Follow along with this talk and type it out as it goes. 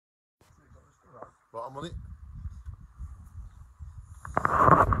Right, I'm on it.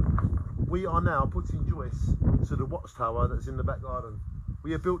 We are now putting joists to the watchtower that's in the back garden.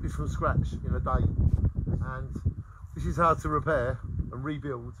 We have built this from scratch in a day, and this is how to repair and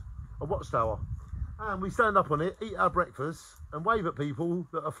rebuild a watchtower. And we stand up on it, eat our breakfast, and wave at people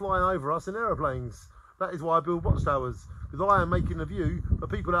that are flying over us in aeroplanes. That is why I build watchtowers, because I am making a view for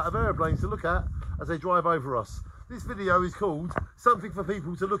people out of aeroplanes to look at as they drive over us. This video is called Something for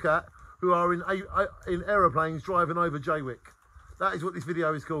People to Look At Who Are in Aeroplanes Driving Over Jaywick. That is what this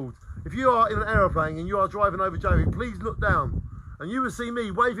video is called. If you are in an aeroplane and you are driving over Jaywick, please look down and you will see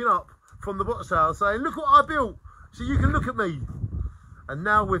me waving up from the watchtower saying, look what I built, so you can look at me. And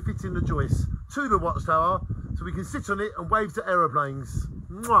now we're fitting the joist to the watchtower so we can sit on it and wave to aeroplanes.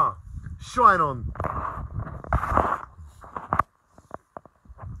 Mwah! Shine on.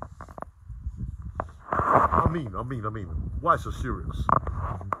 I mean, why so serious?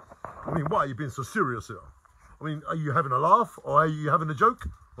 I mean, why are you being so serious here? I mean, are you having a laugh, or are you having a joke,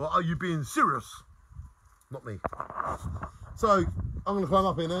 or are you being serious? Not me. So, I'm going to climb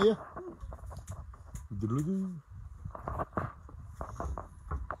up here now, yeah?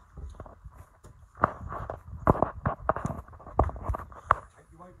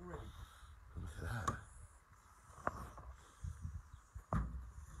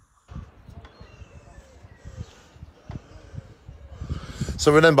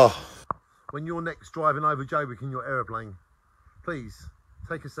 So remember, when you're next driving over Jaywick in your aeroplane, please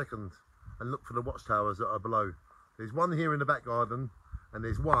take a second and look for the watchtowers that are below. There's one here in the back garden, and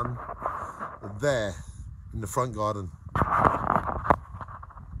there's one there in the front garden.